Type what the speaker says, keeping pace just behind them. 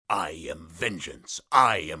I am vengeance.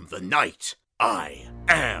 I am the night. I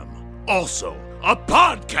am also a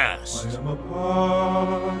podcast. I am a podcast.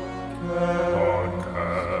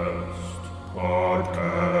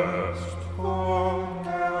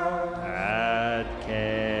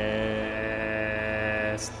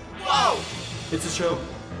 Whoa! It's a show.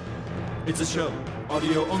 It's a show.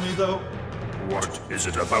 Audio only, though. What is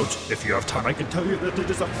it about? If you have time, I can tell you that it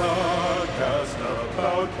is a podcast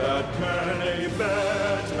about Batman, a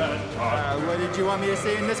Batman podcast. What did you want me to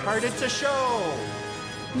say in this part? It's a show.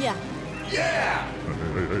 Yeah. yeah!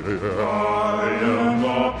 I am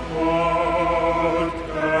a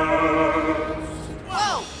podcast.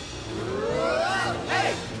 Whoa!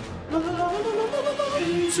 Hey!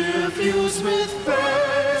 Interviews with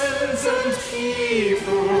fans and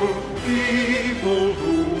people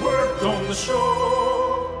who worked on the show.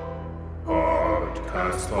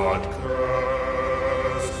 Podcast.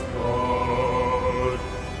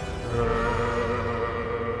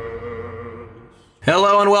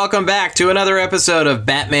 Hello and welcome back to another episode of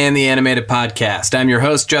Batman the Animated Podcast. I'm your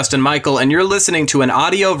host, Justin Michael, and you're listening to an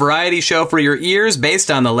audio variety show for your ears based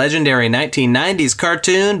on the legendary 1990s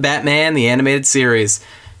cartoon Batman the Animated Series.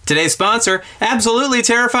 Today's sponsor, Absolutely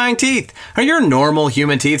Terrifying Teeth. Are your normal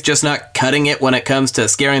human teeth just not cutting it when it comes to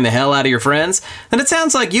scaring the hell out of your friends? Then it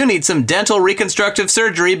sounds like you need some dental reconstructive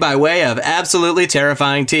surgery by way of Absolutely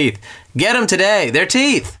Terrifying Teeth. Get them today. They're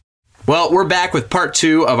teeth. Well, we're back with part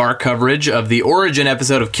 2 of our coverage of the origin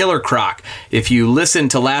episode of Killer Croc. If you listened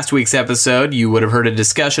to last week's episode, you would have heard a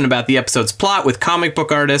discussion about the episode's plot with comic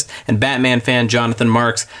book artist and Batman fan Jonathan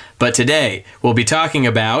Marks. But today, we'll be talking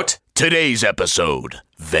about Today's episode,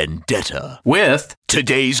 Vendetta, with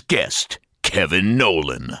today's guest, Kevin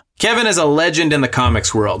Nolan. Kevin is a legend in the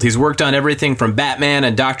comics world. He's worked on everything from Batman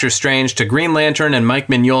and Doctor Strange to Green Lantern and Mike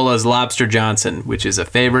Mignola's Lobster Johnson, which is a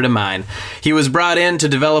favorite of mine. He was brought in to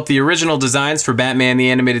develop the original designs for Batman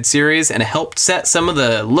the Animated Series and helped set some of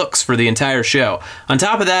the looks for the entire show. On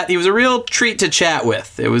top of that, he was a real treat to chat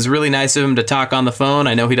with. It was really nice of him to talk on the phone.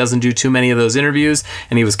 I know he doesn't do too many of those interviews,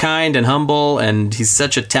 and he was kind and humble, and he's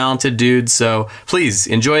such a talented dude, so please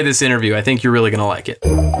enjoy this interview. I think you're really going to like it.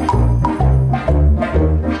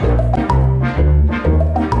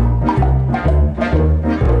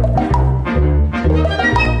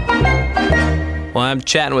 Well, I'm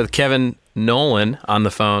chatting with Kevin Nolan on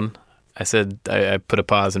the phone. I said I put a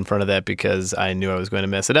pause in front of that because I knew I was going to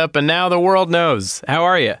mess it up, and now the world knows. How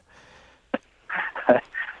are you?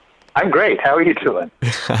 I'm great. How are you doing?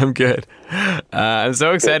 I'm good. I'm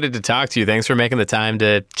so excited to talk to you. Thanks for making the time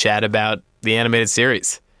to chat about the animated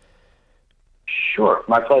series. Sure.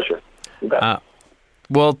 My pleasure. You bet.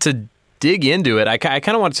 Well, to dig into it, I kind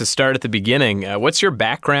of wanted to start at the beginning. What's your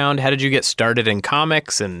background? How did you get started in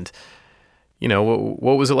comics? And you know,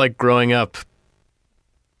 what was it like growing up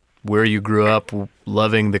where you grew up,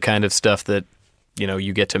 loving the kind of stuff that, you know,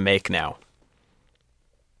 you get to make now?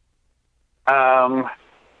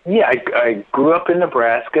 I grew up in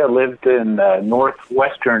Nebraska, lived in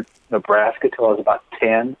northwestern Nebraska till I was about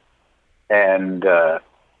 10, and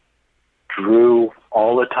drew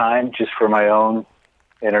all the time just for my own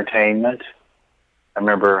entertainment. I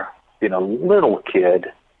remember being a little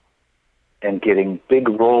kid and getting big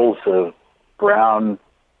rolls of brown,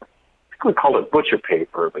 I think we call it butcher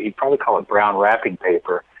paper, but you'd probably call it brown wrapping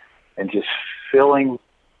paper, and just filling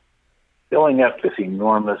up this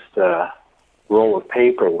enormous roll of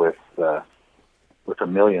paper with a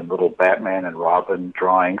million little Batman and Robin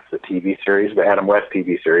drawings. The TV series, the Adam West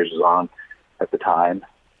TV series, was on at the time,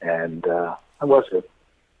 and I was a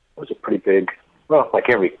pretty big, well, like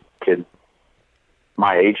every kid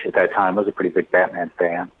my age at that time, I was a pretty big Batman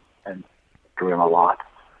fan and drew him a lot.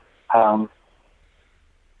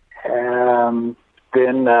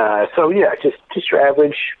 Just your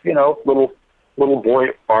average, you know, little boy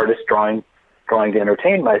artist drawing to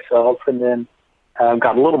entertain myself, and then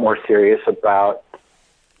got a little more serious about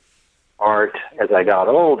art as I got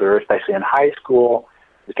older, especially in high school.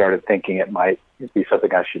 I started thinking it might be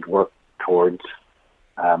something I should work towards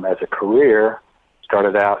as a career.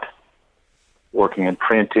 Started out working in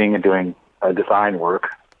printing and doing design work,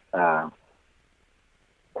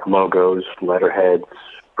 logos, letterheads,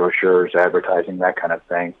 brochures, advertising, that kind of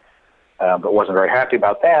thing. But wasn't very happy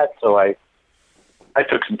about that, so I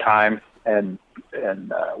took some time and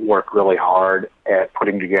worked really hard at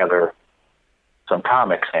putting together some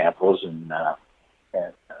comic samples and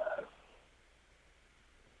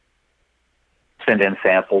send in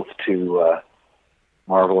samples to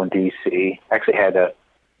Marvel and DC. Actually had a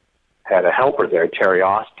helper there, Terry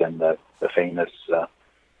Austin, the famous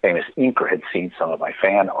inker, had seen some of my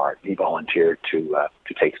fan art. He volunteered to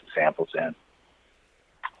take some samples in.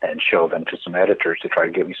 show them to some editors to try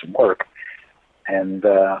to get me some work. And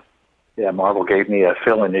Marvel gave me a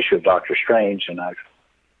fill-in issue of Doctor Strange, and I've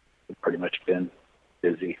pretty much been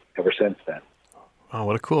busy ever since then. Oh,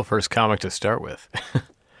 what a cool first comic to start with.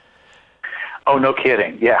 Oh, no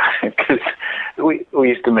kidding. Yeah, because we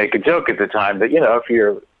used to make a joke at the time that,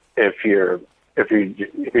 if you're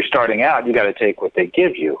starting out, you got to take what they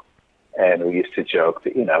give you. And we used to joke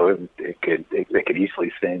that, they could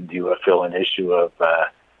easily send you a fill-in issue of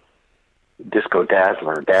Disco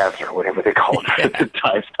Dazzler or Dazzler, whatever they called it at the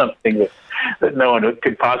time, something that no one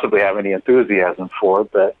could possibly have any enthusiasm for.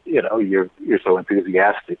 But, you're so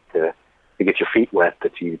enthusiastic to get your feet wet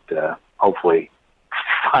that you'd hopefully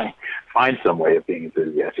find some way of being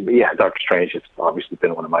enthusiastic. But yeah, Doctor Strange has obviously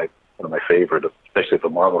been one of my favorite, especially the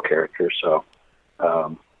Marvel characters. So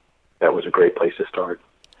that was a great place to start.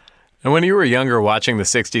 And when you were younger watching the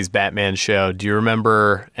 60s Batman show, do you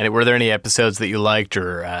remember, and were there any episodes that you liked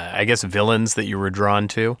or, I guess, villains that you were drawn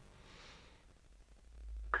to?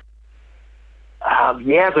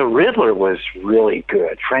 The Riddler was really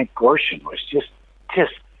good. Frank Gorshin was just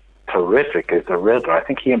terrific as the Riddler. I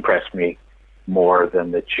think he impressed me more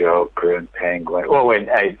than the Joker and Penguin. Oh, wait,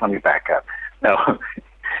 let me back up. No,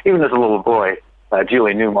 even as a little boy,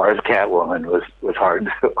 Julie Newmar's Catwoman was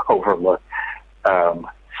hard to overlook.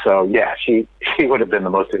 So yeah, she would have been the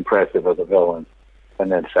most impressive of the villains,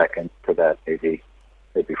 and then second to that maybe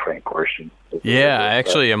Frank Gorshin. Yeah,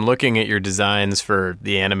 actually, I'm looking at your designs for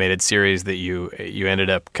the animated series that you ended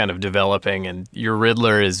up kind of developing, and your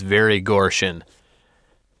Riddler is very Gorshin.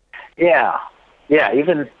 Yeah.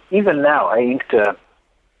 Even now, I inked a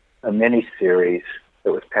mini-series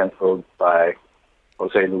that was penciled by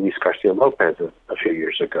Jose Luis Garcia Lopez a few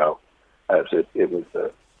years ago. It was a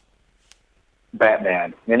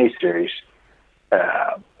Batman miniseries,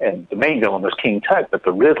 and the main villain was King Tut, but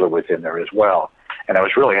the Riddler was in there as well. And I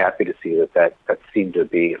was really happy to see that seemed to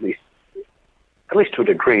be at least to a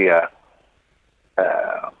degree an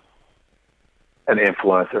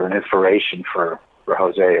influence or an inspiration for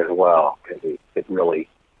Jose as well, because it really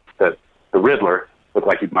the Riddler looked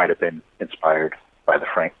like he might have been inspired by the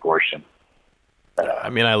Frank Gorshin.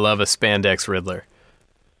 I love a spandex Riddler.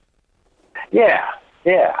 Yeah.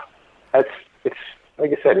 It's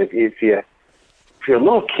like I said, if you're a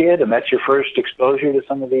little kid and that's your first exposure to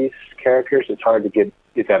some of these characters, it's hard to get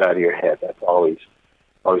that out of your head. That's always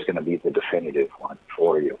going to be the definitive one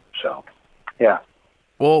for you. So, yeah.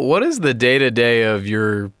 Well, what is the day-to-day of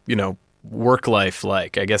your, work life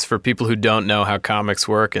like? I guess for people who don't know how comics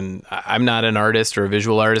work, and I'm not an artist or a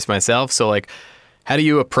visual artist myself, so how do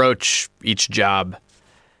you approach each job?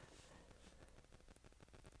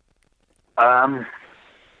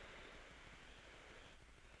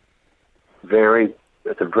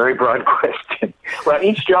 That's a very broad question. Well,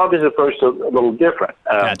 each job is approached a little different.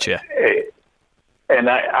 Gotcha. And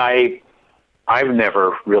I've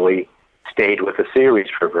never really stayed with a series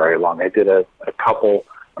for very long. I did a couple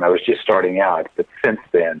when I was just starting out, but since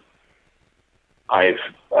then, I've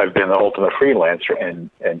been the ultimate freelancer and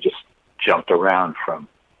just jumped around from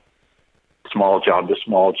small job to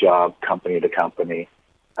small job, company to company.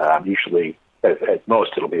 Usually, at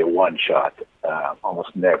most, it'll be a one-shot.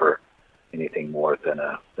 Almost never anything more than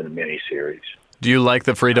a mini-series. Do you like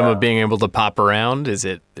the freedom of being able to pop around? Is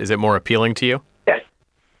it more appealing to you?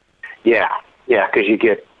 Yeah, because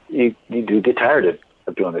you do get tired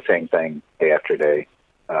of doing the same thing day after day,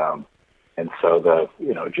 and so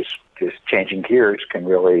just changing gears can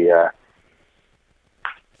really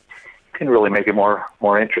make it more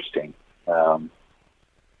interesting.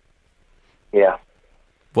 Yeah.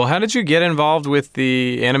 Well, how did you get involved with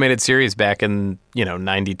the animated series back in,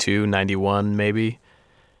 92, 91, maybe?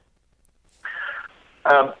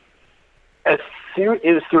 It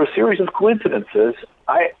was through a series of coincidences.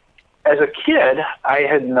 As a kid, I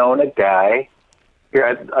had known a guy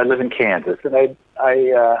here. I live in Kansas, and it's going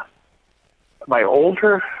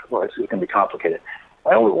to be complicated.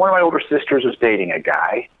 One of my older sisters was dating a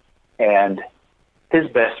guy, and his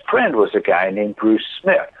best friend was a guy named Bruce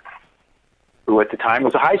Smith, who at the time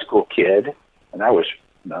was a high school kid, and I was,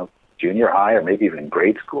 junior high or maybe even in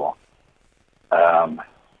grade school. And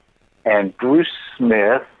Bruce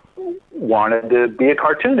Smith wanted to be a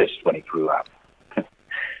cartoonist when he grew up.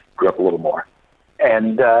 Grew up a little more,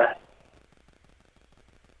 and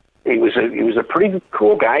he was a pretty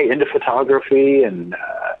cool guy into photography and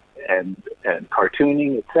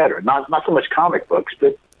cartooning, etc. Not so much comic books,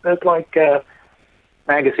 but like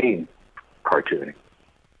magazine cartooning.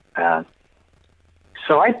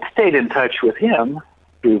 So I stayed in touch with him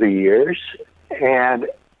through the years, and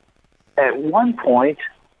at one point,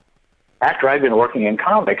 after I'd been working in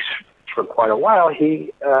comics for quite a while.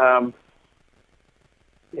 He, about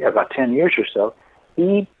 10 years or so,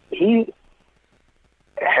 he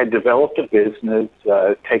had developed a business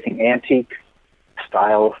taking antique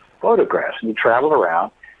style photographs, and he traveled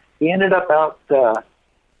around. He ended up out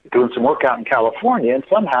doing some work out in California, and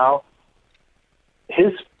somehow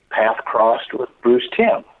his path crossed with Bruce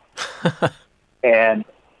Timm. And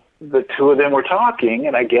the two of them were talking,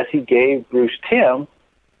 and I guess he gave Bruce Timm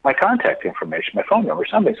my contact information, my phone number,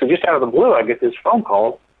 something. So just out of the blue, I get this phone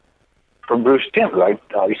call from Bruce Timm, who I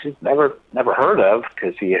obviously never heard of,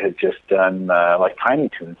 because he had just done like Tiny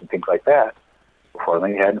Toons and things like that before. I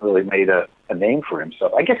think he hadn't really made a name for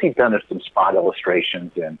himself. I guess he'd done some spot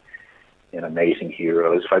illustrations in Amazing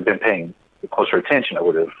Heroes. If I'd been paying closer attention, I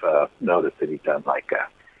would have noticed that he'd done like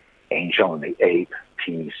Angel and the Ape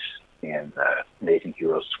piece in Amazing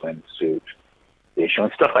Heroes swimsuit issue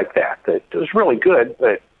and stuff like that. That was really good,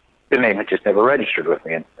 but the name had just never registered with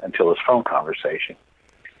me until this phone conversation.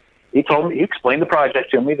 He explained the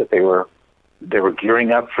project to me, that they were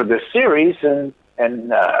gearing up for this series, and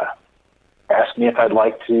asked me if I'd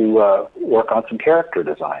like to work on some character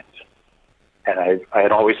designs. And I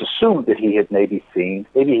had always assumed that he had maybe he'd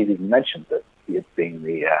even mentioned that he had seen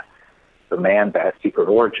the Man-Bat Secret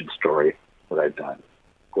Origin story that I'd done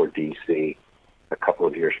for DC a couple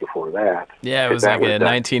of years before that. Yeah, it was like a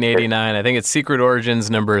 1989. I think it's Secret Origins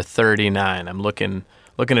number 39. I'm looking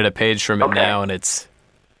at a page from it now, and it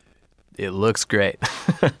looks great.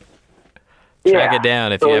 Track it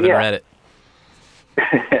down if you haven't read it.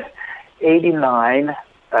 89,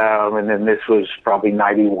 and then this was probably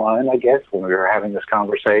 91, I guess, when we were having this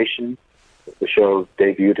conversation. The show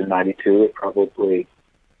debuted in 92. It probably,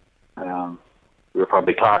 we were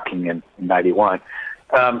probably talking in 91.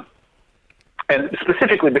 And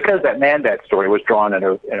specifically because that Man-Bat story was drawn in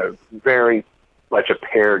a very much a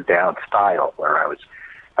pared down style, where I was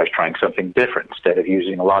trying something different. Instead of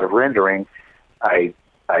using a lot of rendering, I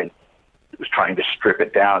was trying to strip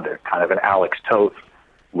it down to kind of an Alex Toth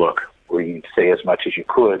look, where you'd say as much as you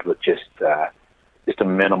could with just a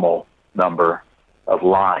minimal number of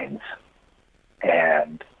lines.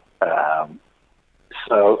 And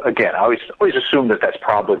so again, I always assumed that that's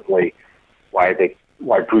probably why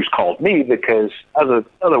Bruce called me, because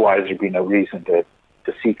otherwise there'd be no reason to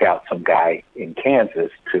seek out some guy in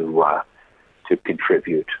Kansas to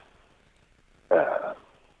contribute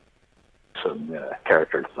some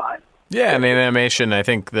character design. Yeah, and in animation, I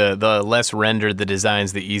think the less rendered the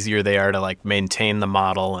designs, the easier they are to like maintain the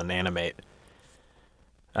model and animate.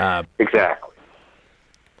 Exactly.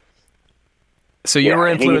 So you were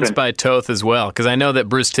influenced by Toth as well, because I know that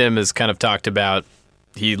Bruce Timm has kind of talked about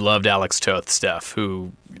he loved Alex Toth stuff.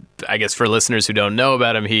 Who, I guess, for listeners who don't know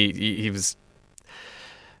about him, he was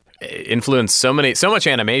influenced so much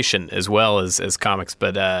animation as well as comics.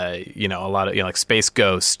 But a lot of like Space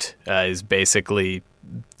Ghost is basically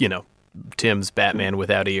Timm's Batman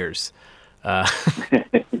without ears. Yeah.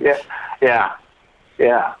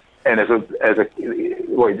 And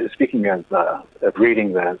speaking of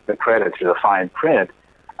reading the credits or the fine print,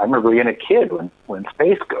 I remember being a kid when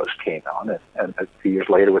Space Ghost came on, and a few years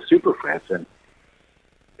later with Super Friends, and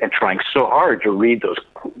trying so hard to read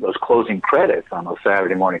those closing credits on those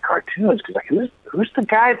Saturday morning cartoons, because who's the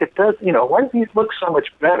guy that does, why does he look so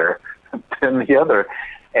much better than the other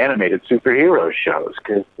animated superhero shows?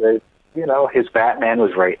 Because his Batman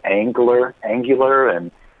was very angular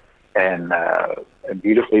and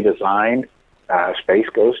beautifully designed. Space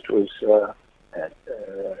Ghost was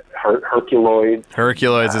Herculoid.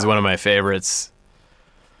 Herculoids is one of my favorites.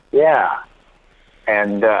 Yeah,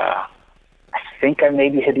 and I think I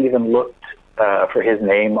maybe had even looked for his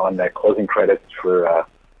name on the closing credits for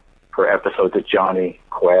episodes of Johnny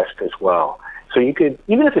Quest as well. So you could,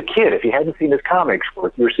 even as a kid, if you hadn't seen his comics,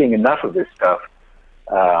 or you were seeing enough of this stuff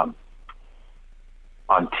on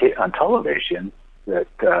television, that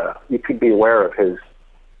you could be aware of his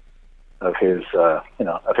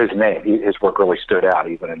name. His work really stood out,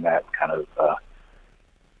 even in that kind of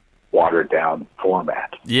watered down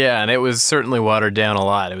format. Yeah, and it was certainly watered down a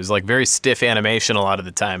lot. It was like very stiff animation a lot of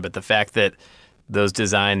the time, but the fact that those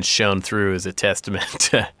designs shone through is a testament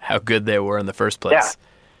to how good they were in the first place.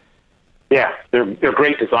 Yeah, they're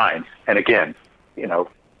great designs, and again,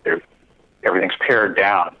 everything's pared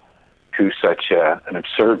down to such an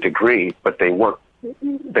absurd degree, but they work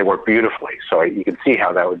beautifully. So you can see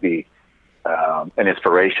how that would be an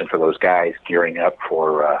inspiration for those guys gearing up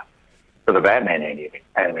for the Batman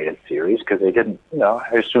animated series, because they didn't,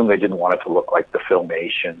 I assume they didn't want it to look like the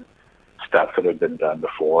Filmation stuff that had been done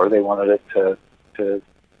before. They wanted it to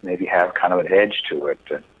maybe have kind of an edge to it,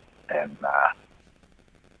 and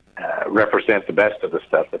represent the best of the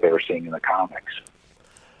stuff that they were seeing in the comics.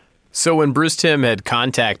 So when Bruce Timm had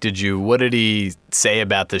contacted you, what did he say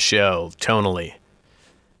about the show tonally?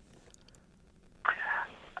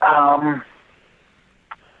 I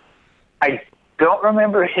don't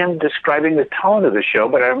remember him describing the tone of the show,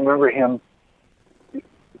 but I remember him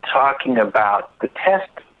talking about the test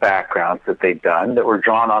backgrounds that they'd done that were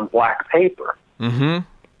drawn on black paper. Mm-hmm.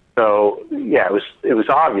 So yeah, it was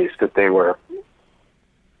obvious that they weren't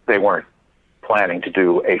planning to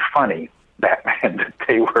do a funny Batman. That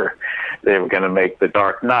they were going to make the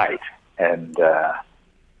Dark Knight, and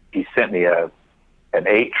he sent me an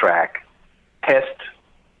 8-track test.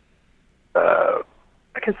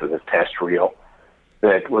 I guess it was a test reel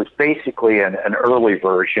that was basically an early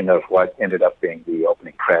version of what ended up being the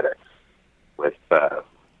opening credits, with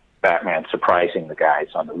Batman surprising the guys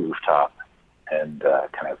on the rooftop and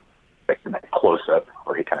kind of making that close up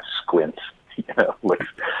where he kind of squints, looks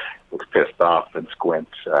pissed off and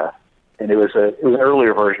squints. And it was an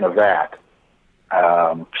earlier version of that.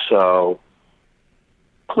 So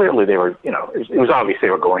clearly they were, it was obvious they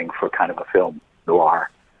were going for kind of a film noir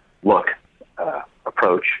look,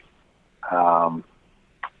 approach.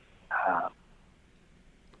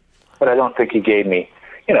 But I don't think he gave me,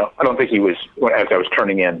 I don't think he was, as I was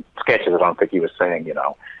turning in sketches, I don't think he was saying,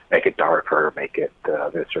 make it darker, make it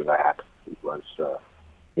this or that. He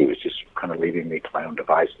was just kind of leaving me to my own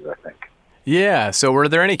devices, I think. Yeah, so were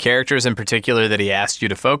there any characters in particular that he asked you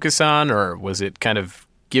to focus on, or was it kind of,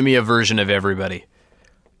 give me a version of everybody?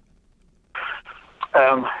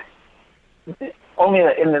 Only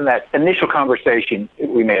in that initial conversation,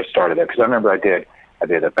 we may have started that, because I remember I did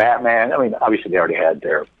a Batman. I mean, obviously they already had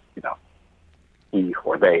their, he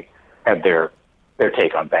or they had their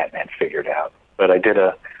take on Batman figured out. But I did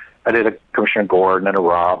a Commissioner Gordon and a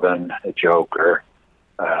Robin, a Joker,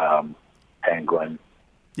 Penguin.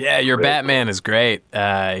 Yeah, your Batman is great.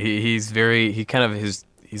 He's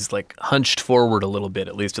like hunched forward a little bit,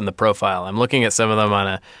 at least in the profile. I'm looking at some of them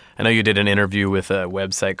I know you did an interview with a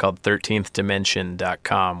website called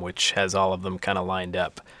 13thdimension.com, which has all of them kind of lined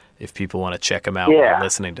up if people want to check them out while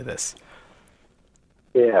listening to this.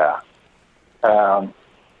 Yeah.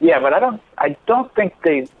 But I don't think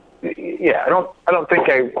I don't think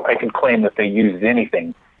I can claim that they used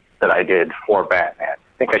anything that I did for Batman.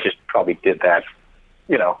 I think I just probably did that,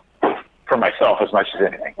 for myself as much as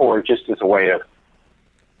anything, or just as a way of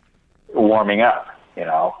warming up,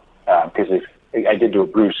 because if I did do a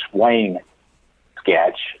Bruce Wayne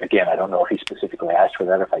sketch, again, I don't know if he specifically asked for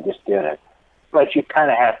that, or if I just did it, but you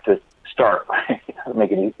kind of have to start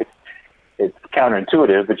making it's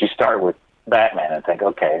counterintuitive, but you start with Batman and think,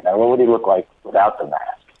 okay, now what would he look like without the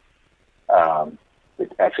mask?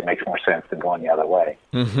 It actually makes more sense than going the other way.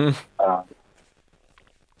 Mm-hmm.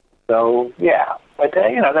 So yeah, but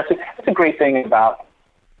that's a great thing about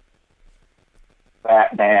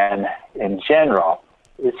Batman in general,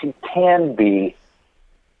 is he can be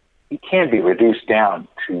reduced down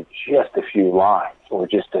to just a few lines, or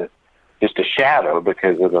just a shadow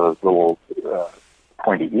because of those little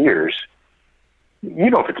pointy ears.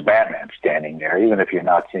 If it's Batman standing there, even if you're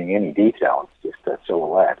not seeing any detail. It's just a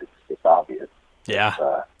silhouette. It's obvious. Yeah.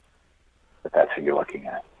 But that's who you're looking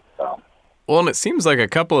at. So. Well, and it seems like a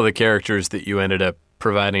couple of the characters that you ended up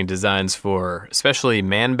providing designs for, especially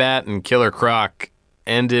Man-Bat and Killer Croc,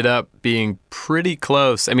 ended up being pretty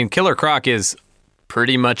close. I mean, Killer Croc is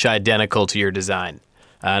pretty much identical to your design.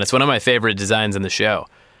 And it's one of my favorite designs in the show.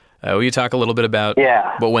 Will you talk a little bit about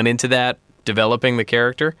what went into that, developing the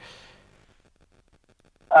character?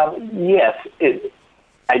 Yes.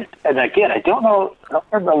 I don't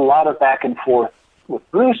remember a lot of back and forth with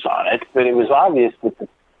Bruce on it, but it was obvious that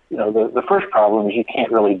the first problem is you can't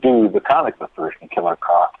really do the comic book version of Killer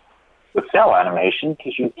Croc with cell animation,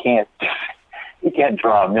 because you can't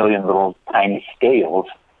draw a million little tiny scales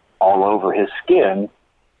all over his skin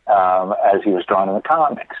as he was drawn in the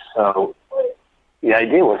comics. So the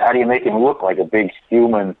idea was, how do you make him look like a big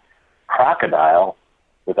human crocodile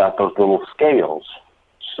without those little scales?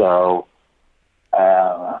 So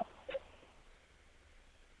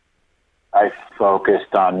I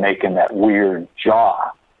focused on making that weird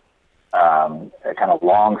jaw, a kind of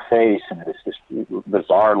long face, and this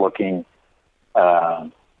bizarre-looking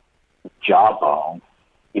jawbone,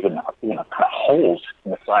 even kind of holes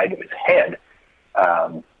in the side of his head,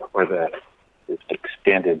 where this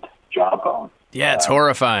extended jawbone. Yeah, it's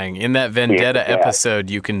horrifying. In that Vendetta episode,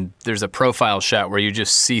 there's a profile shot where you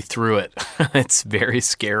just see through it. It's very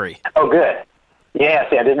scary. Oh, good. Yeah,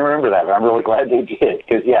 see, I didn't remember that, but I'm really glad they did,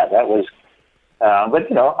 because, that was... but,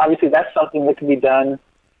 obviously that's something that can be done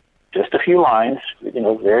just a few lines,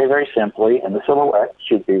 very, very simply, and the silhouette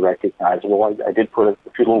should be recognizable. I did put a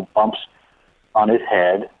few little bumps on his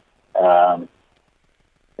head,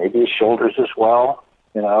 maybe his shoulders as well,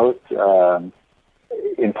 in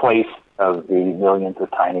place of the millions of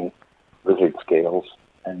tiny lizard scales.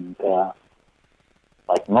 And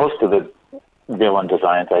like most of the villain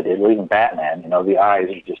designs I did, or even Batman, the eyes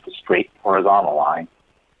are just a straight horizontal line,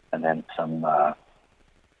 and then some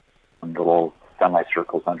little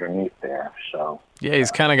semicircles underneath there. So yeah,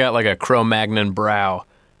 he's kind of got like a Cro-Magnon brow.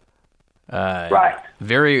 Right.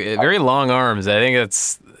 Very, very long arms. I think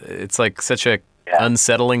it's like such a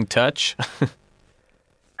unsettling touch.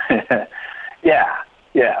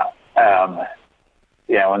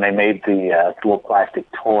 When they made the little plastic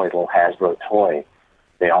toy, little Hasbro toy,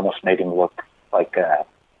 they almost made him look like a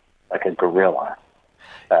gorilla.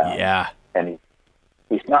 And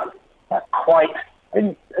he's not quite.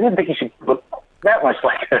 I didn't think he should look that much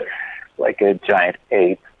like a giant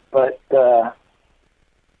ape, but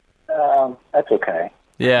that's okay.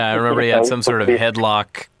 Yeah, I remember he had some sort of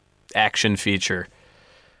headlock action feature.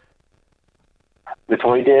 The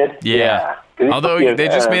toy did? Yeah. Although they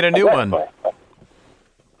just made a new one.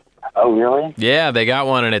 Oh, really? Yeah, they got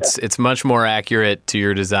one, and it's much more accurate to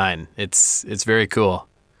your design. It's very cool.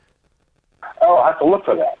 Oh, I'll have to look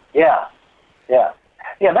for that. Yeah. That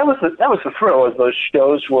was the thrill. As those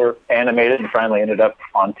shows were animated and finally ended up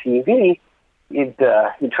on TV, you'd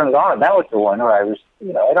turn it on, and that was the one where I was,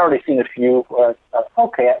 I'd already seen a few.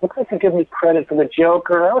 Okay, it looks like they give me credit for the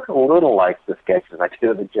Joker. I look a little like the sketches I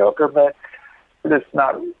did of the Joker, but it's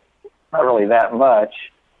not really that much.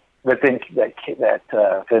 But then that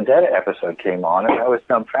Vendetta episode came on, and I was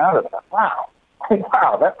dumbfounded. I thought, wow,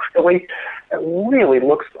 that really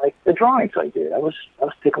looks like the drawings I did. I was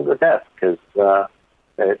tickled to death because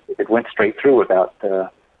it went straight through without,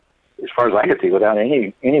 as far as I could see, without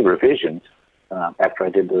any revisions after I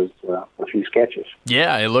did those a few sketches.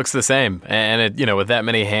 Yeah, it looks the same, and it with that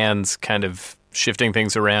many hands, kind of shifting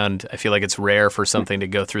things around. I feel like it's rare for something to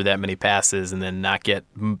go through that many passes and then not get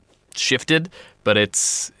shifted. But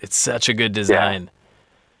it's such a good design.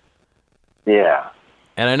 Yeah.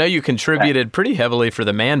 And I know you contributed pretty heavily for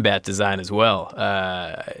the Man-Bat design as well.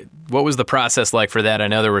 What was the process like for that? I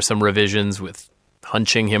know there were some revisions with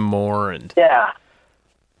hunching him more. Yeah,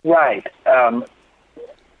 right.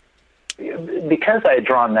 Because I had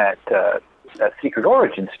drawn that Secret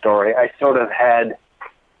Origin story, I sort of had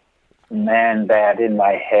Man-Bat in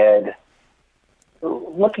my head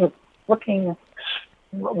looking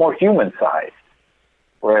more human-sized.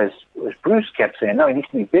 Whereas Bruce kept saying, no, he needs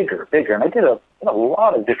to be bigger. And I did a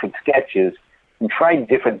lot of different sketches and tried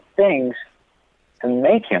different things to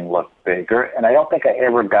make him look bigger. And I don't think I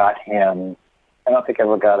ever got a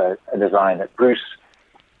design that Bruce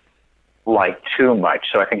liked too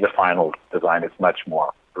much. So I think the final design is much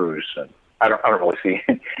more Bruce. And I don't really see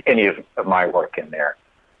any of my work in there.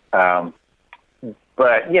 But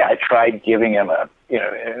yeah, I tried giving him a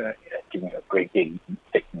great big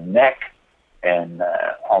thick neck and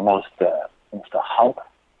almost a hump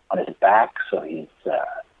on his back, so he's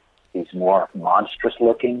more monstrous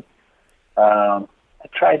looking. I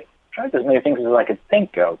tried as many things as I could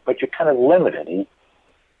think of, but you're kind of limited.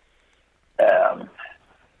 I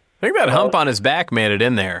think that hump on his back made it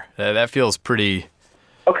in there. That feels pretty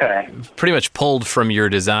much pulled from your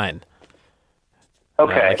design.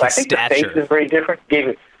 Okay, I think stature. The face is very different.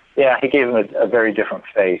 He gave him a very different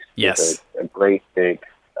face. Yes, a great big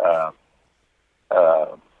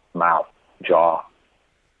mouth, jaw.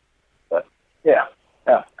 But yeah.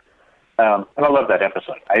 And I love that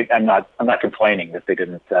episode. I'm not complaining that they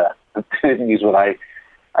didn't use what I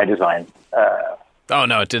designed. Oh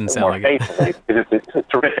no, it didn't sound like it. It's a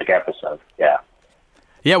terrific episode. Yeah.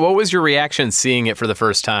 Yeah, what was your reaction seeing it for the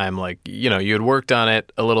first time? Like, you had worked on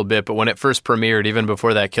it a little bit, but when it first premiered, even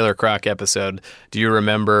before that Killer Croc episode, do you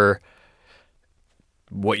remember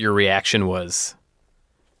what your reaction was?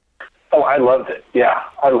 Oh, I loved it. Yeah,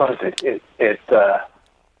 I loved it. It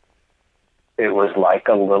was like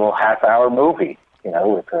a little half-hour movie,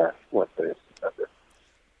 with the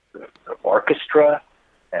orchestra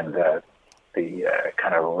and the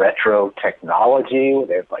kind of retro technology.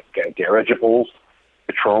 They have like dirigibles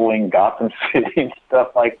patrolling Gotham City and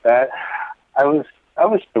stuff like that. I was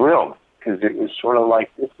thrilled because it was sort of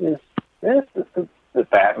like this is the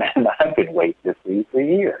Batman that I've been waiting to see for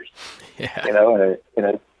years. Yeah.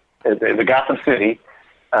 The Gotham City.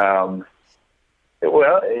 I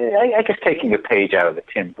guess taking a page out of the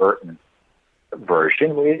Tim Burton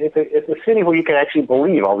version, it's a city where you can actually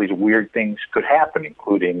believe all these weird things could happen,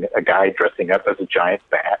 including a guy dressing up as a giant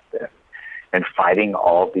bat and fighting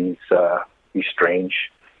all these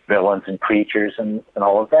strange villains and creatures and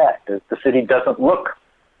all of that. The city doesn't look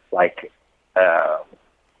like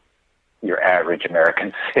your average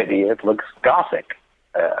American city. It looks Gothic.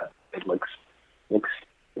 It looks a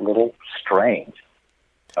little strange.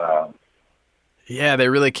 Yeah, they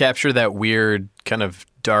really capture that weird kind of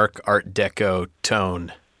dark Art Deco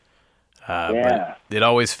tone. But it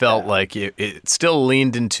always felt like it still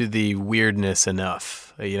leaned into the weirdness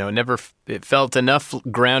enough. It felt enough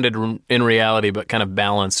grounded in reality, but kind of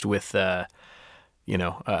balanced with, a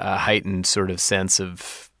heightened sort of sense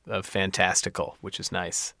of fantastical, which is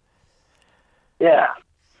nice. Yeah.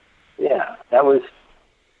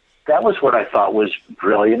 That was what I thought was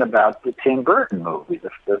brilliant about the Tim Burton movie,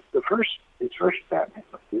 his first Batman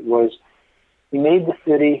movie. It was he made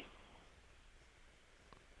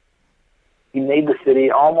the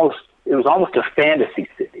city almost a fantasy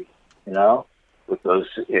city, with those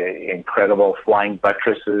incredible flying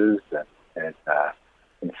buttresses and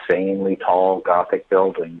insanely tall Gothic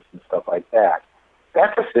buildings and stuff like that.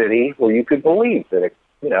 That's a city where you could believe that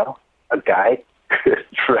a guy could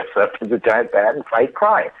dress up as a giant bat and fight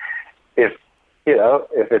crime. If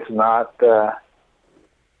it's not,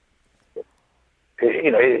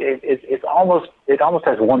 it almost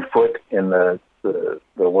has one foot in the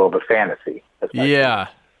world of fantasy. Yeah.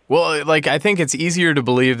 Well, I think it's easier to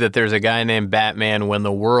believe that there's a guy named Batman when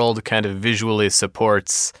the world kind of visually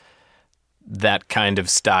supports that kind of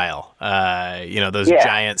style. Those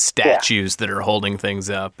giant statues that are holding things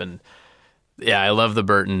up. And I love the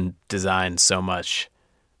Burton design so much.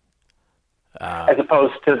 As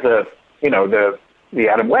opposed to the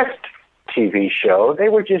Adam West TV show, they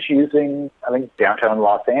were just using, I think, downtown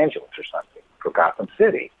Los Angeles or something for Gotham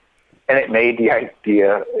City. And it made the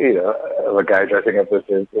idea, of a guy dressing up as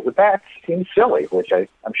a bat seem silly, which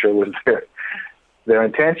I'm sure was their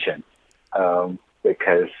intention.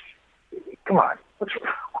 Because, come on, what's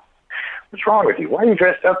wrong with you? Why are you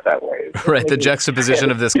dressed up that way? Right, the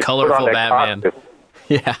juxtaposition of this colorful Batman. Costume.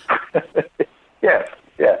 Yeah.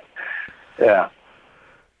 Yeah.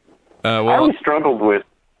 I always struggled with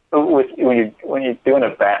when you're doing a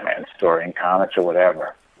Batman story in comics or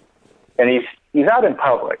whatever, and he's out in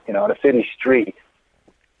public, on a city street.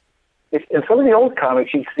 In some of the old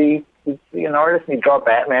comics, you see an artist and you draw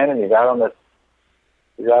Batman and he's out on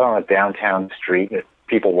a downtown street and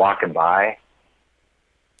people walking by.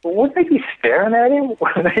 Wouldn't they be staring at him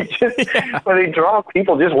when they draw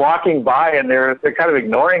people just walking by and they're kind of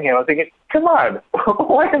ignoring him? I'm thinking, come on,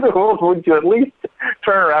 why in the world would you at least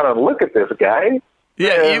turn around and look at this guy?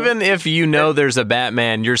 Yeah, even if there's a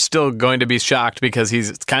Batman, you're still going to be shocked because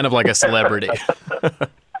he's kind of like a celebrity.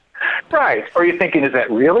 Right. Or you're thinking, is that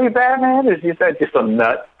really Batman? Is that just a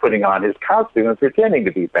nut putting on his costume and pretending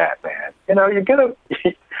to be Batman? You're going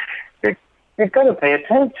to pay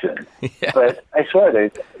attention. Yeah. But I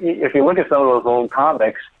swear, if you look at some of those old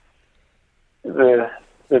comics, the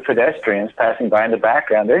pedestrians passing by in the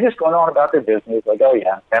background, they're just going on about their business, like, oh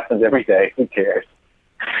yeah, happens every day, who cares?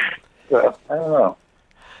 So, I don't know.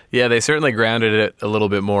 Yeah, they certainly grounded it a little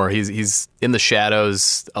bit more. He's in the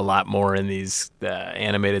shadows a lot more in these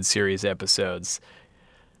animated series episodes.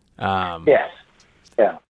 Yes.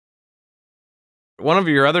 Yeah. One of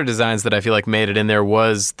your other designs that I feel like made it in there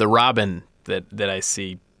was the Robin that I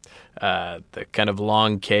see, the kind of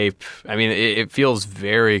long cape. I mean, it feels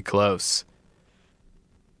very close.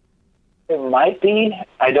 It might be.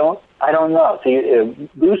 I don't know. See,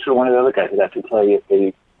 Bruce or one of the other guys would have to tell you if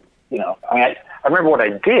they, I remember what I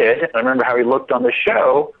did. I remember how he looked on the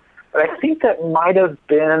show, but I think that might have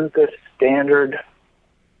been the standard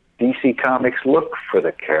DC Comics look for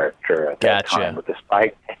the character at that time, with the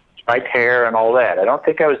spiked hair and all that. I don't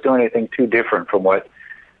think I was doing anything too different from what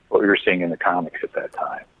we were seeing in the comics at that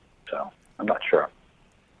time. So I'm not sure.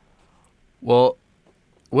 Well,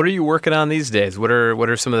 what are you working on these days? What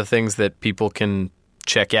are some of the things that people can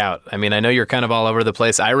check out? I mean, I know you're kind of all over the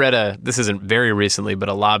place. I read this isn't very recently, but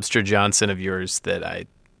a Lobster Johnson of yours that I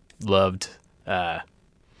loved. It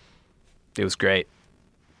was great.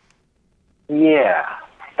 Yeah.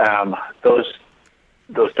 Those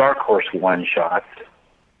Dark Horse one-shots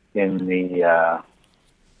in the, I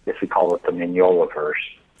guess we call it the Mignola-verse.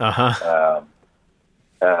 Uh-huh.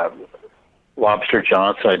 Lobster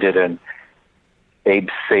Johnson, I did an Abe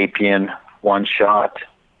Sapien one-shot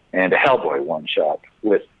and a Hellboy one-shot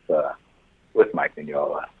with Mike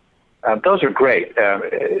Mignola. Those are great.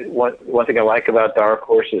 One thing I like about Dark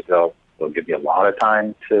Horse is they'll give you a lot of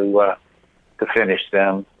time to finish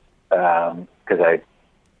them, because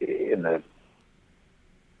in the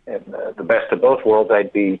best of both worlds,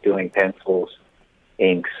 I'd be doing pencils,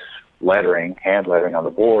 inks, lettering, hand lettering on the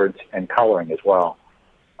boards, and coloring as well.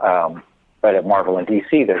 But at Marvel and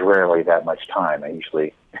DC, there's rarely that much time. I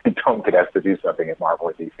usually don't get asked to do something at Marvel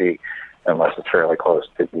or DC unless it's fairly close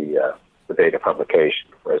to the date of publication,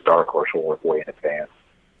 whereas Dark Horse will work way in advance.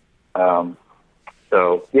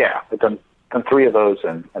 So, yeah, I've done 3 of those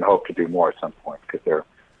and hope to do more at some point because they're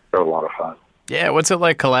a lot of fun. Yeah, what's it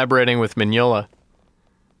like collaborating with Mignola?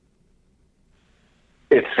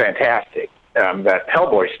 It's fantastic. That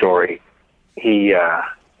Hellboy story,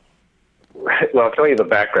 well, I'll tell you the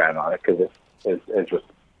background on it because it's with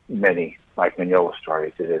many Mike Mignola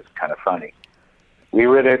stories. It is kind of funny. We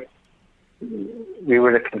were at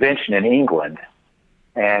a convention in England,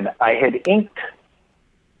 and I had inked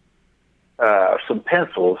some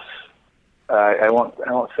pencils. I won't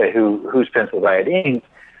say whose pencils I had inked,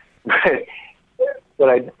 but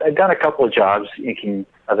I'd done a couple of jobs inking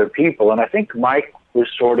other people, and I think Mike was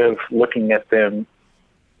sort of looking at them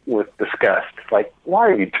with disgust, like, why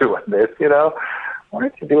are you doing this, Why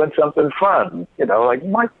aren't you doing something fun? Like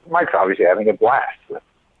Mike's obviously having a blast with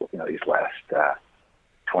these last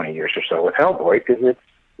 20 years or so with Hellboy, because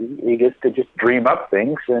he gets to just dream up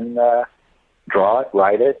things and draw it,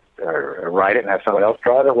 write it, or write it and have someone else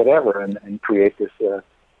draw it or whatever, and create this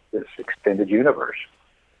extended universe.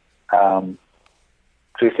 So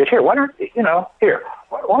he said, why don't you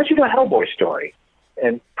do a Hellboy story?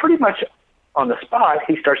 And pretty much on the spot,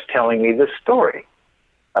 he starts telling me this story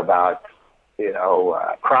about,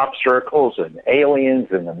 crop circles and aliens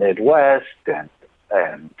in the Midwest and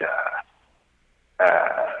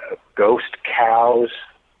ghost cows.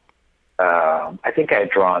 I think I had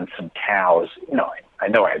drawn some cows. I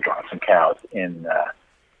know I had drawn some cows in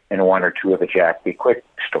 1 or 2 of the Jack B. Quick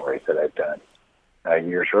stories that I'd done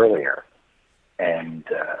years earlier, and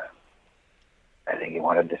I think he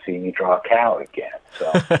wanted to see me draw a cow again.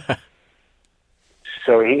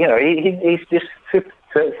 So he just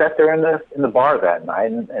sat there in the bar that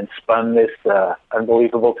night and spun this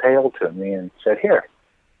unbelievable tale to me and said, "Here,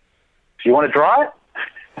 do you want to draw it?"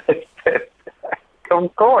 I said,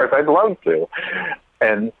 "Of course, I'd love to."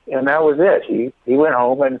 And that was it. He went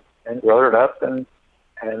home and wrote it up and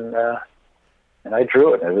I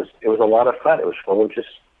drew it. And it was a lot of fun. It was full of just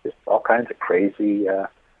all kinds of crazy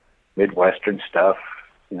Midwestern stuff,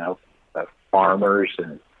 farmers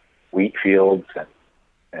and wheat fields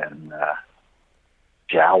and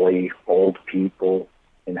jolly old people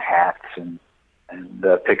in hats and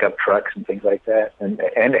pickup trucks and things like that, and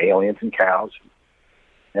aliens and cows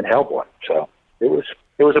and Hellboy. So it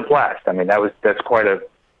was a blast. I mean, that's quite a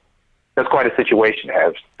situation to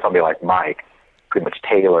have somebody like Mike pretty much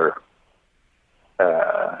tailor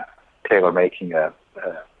making a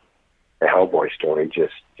Hellboy story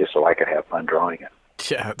just so I could have fun drawing it.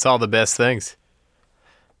 Yeah, it's all the best things.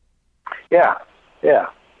 Yeah.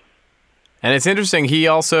 And it's interesting, he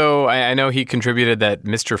also, I know he contributed that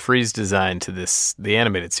Mr. Freeze design to the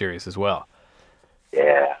animated series as well.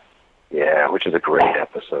 Yeah, which is a great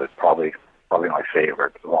episode. Probably my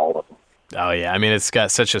favorite of all of them. Oh, yeah. I mean, it's got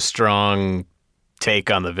such a strong take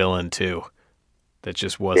on the villain, too, that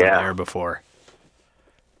just wasn't there before.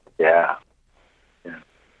 Yeah.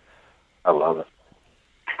 I love it.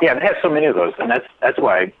 Yeah, it has so many of those, and that's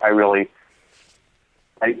why I really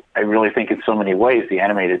think in so many ways the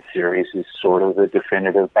animated series is sort of the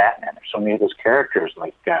definitive Batman. There's so many of those characters,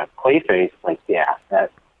 like Clayface, I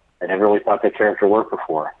never really thought that character worked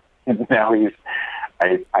before. And now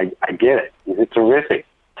I get it. He's a terrific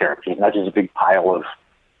character. He's not just a big pile of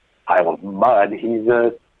mud. He's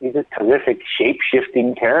a terrific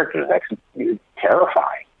shape-shifting character that's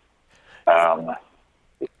terrifying.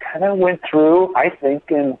 It kind of went through, I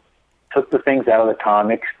think, and took the things out of the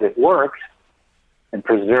comics that worked and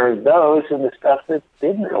preserved those, and the stuff that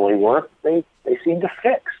didn't really work, they seem to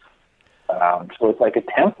fix. So it's like a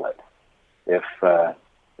template. If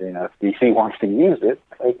DC wants to use it,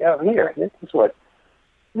 like, here, this is what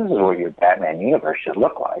your Batman universe should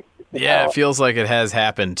look like. Yeah, it feels like it has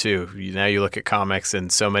happened too. Now you look at comics,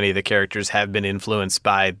 and so many of the characters have been influenced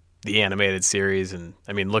by the animated series, and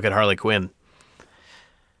I mean, look at Harley Quinn.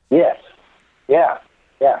 Yes. Yeah,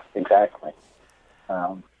 exactly.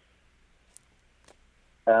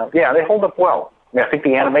 They hold up well. I mean, I think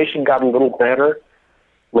the animation got a little better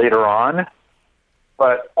later on,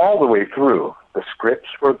 but all the way through, the scripts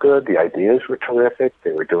were good, the ideas were terrific.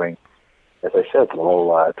 They were doing, as I said, little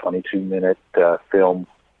 22-minute film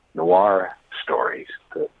noir stories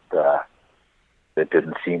that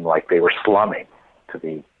didn't seem like they were slumming to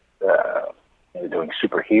be doing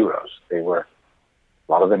superheroes. A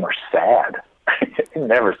lot of them were sad. I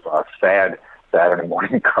never saw a sad Saturday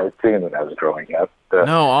morning cartoon when I was growing up.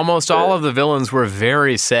 No, almost all of the villains were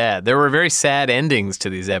very sad. There were very sad endings to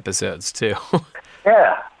these episodes, too.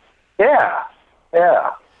 Yeah, Yeah.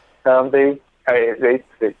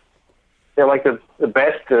 They're like the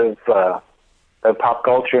best of pop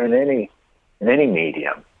culture in any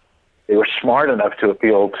medium. They were smart enough to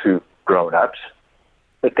appeal to grown-ups,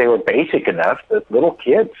 but they were basic enough that little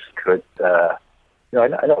kids could. I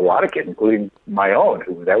know a lot of kids, including my own,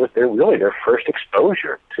 who that was their first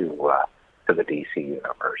exposure to the DC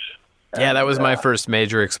universe. Yeah, that was my first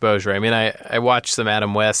major exposure. I mean, I watched some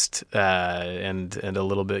Adam West and a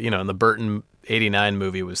little bit, and the Burton '89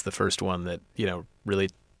 movie was the first one that really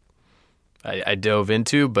I dove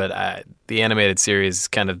into, but the animated series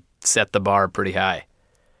kind of set the bar pretty high.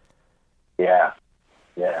 Yeah.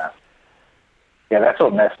 That's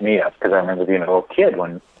what messed me up, because I remember being a little kid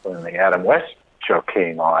when the Adam West show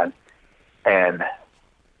came on, and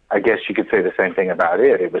I guess you could say the same thing about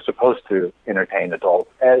it. It was supposed to entertain adults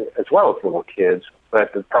as well as little kids,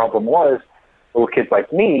 but the problem was little kids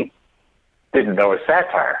like me didn't know it was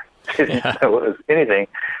satire. Didn't know it was anything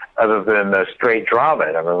other than a straight drama.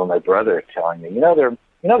 And I remember my brother telling me, they're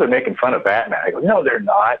making fun of Batman. I go, no, they're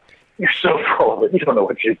not. You're so full of it. You don't know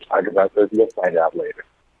what you're talking about. But you'll find out later.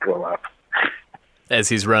 Grow up. As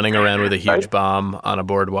he's running around with a huge bomb on a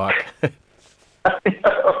boardwalk.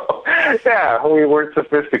 Yeah, we weren't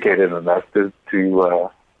sophisticated enough to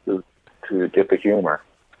get the humor.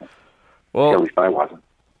 Well, at least I wasn't.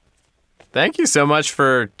 Thank you so much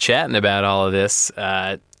for chatting about all of this.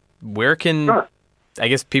 Where can I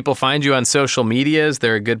guess people find you on social media? Is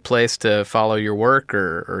there a good place to follow your work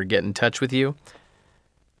or get in touch with you?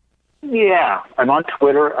 Yeah, I'm on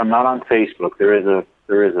Twitter. I'm not on Facebook. There is a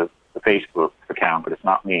Facebook account, but it's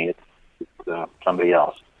not me. It's somebody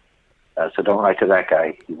else. So don't write to that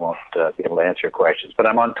guy. He won't be able to answer your questions. But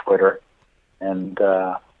I'm on Twitter, and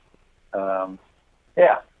I'm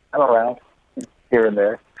around here and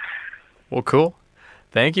there. Well, cool.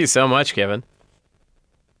 Thank you so much, Kevin.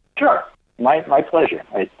 Sure. My pleasure.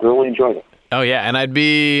 I really enjoyed it. Oh, yeah, and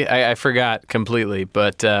I forgot completely,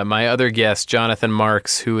 but my other guest, Jonathan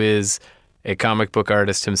Marks, who is a comic book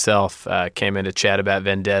artist himself, came in to chat about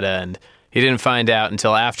Vendetta, and he didn't find out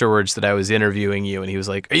until afterwards that I was interviewing you, and he was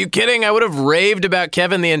like, "Are you kidding? I would have raved about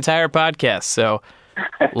Kevin the entire podcast." So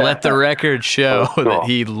let the record show that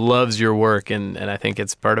he loves your work, and I think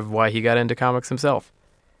it's part of why he got into comics himself.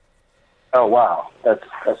 Oh, wow. That's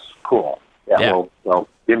cool. Yeah. Well,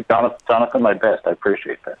 give Jonathan my best. I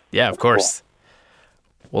appreciate that. Yeah, of course.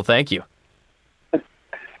 Cool. Well, thank you.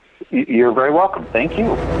 You're very welcome. Thank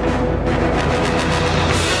you.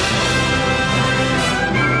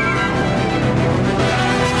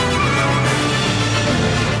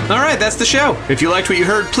 All right, that's the show. If you liked what you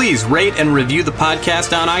heard, please rate and review the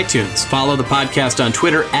podcast on iTunes. Follow the podcast on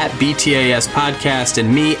Twitter at BTAS Podcast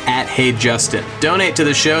and me at Hey Justin. Donate to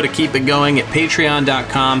the show to keep it going at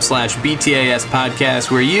patreon.com/BTAS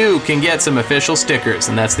Podcast, where you can get some official stickers,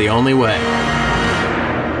 and that's the only way.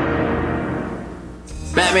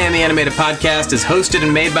 Batman the Animated Podcast is hosted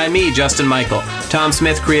and made by me, Justin Michael. Tom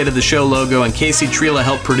Smith created the show logo, and Casey Trela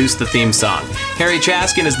helped produce the theme song. Harry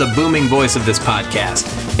Chaskin is the booming voice of this podcast.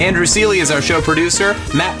 Andrew Seeley is our show producer.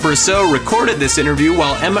 Matt Brousseau recorded this interview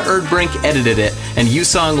while Emma Erdbrink edited it, and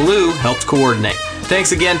Yusong Liu helped coordinate.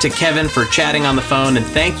 Thanks again to Kevin for chatting on the phone, and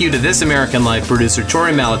thank you to This American Life producer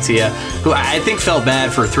Tori Malatia, who I think felt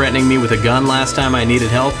bad for threatening me with a gun last time I needed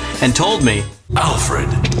help, and told me, Alfred,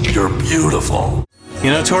 you're beautiful. You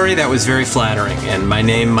know, Tori, that was very flattering, and my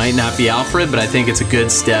name might not be Alfred, but I think it's a good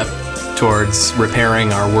step towards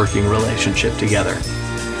repairing our working relationship together.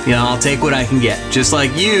 You know, I'll take what I can get, just like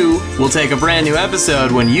you will take a brand new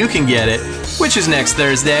episode when you can get it, which is next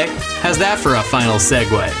Thursday. How's that for a final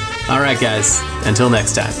segue? All right, guys, until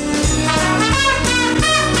next time.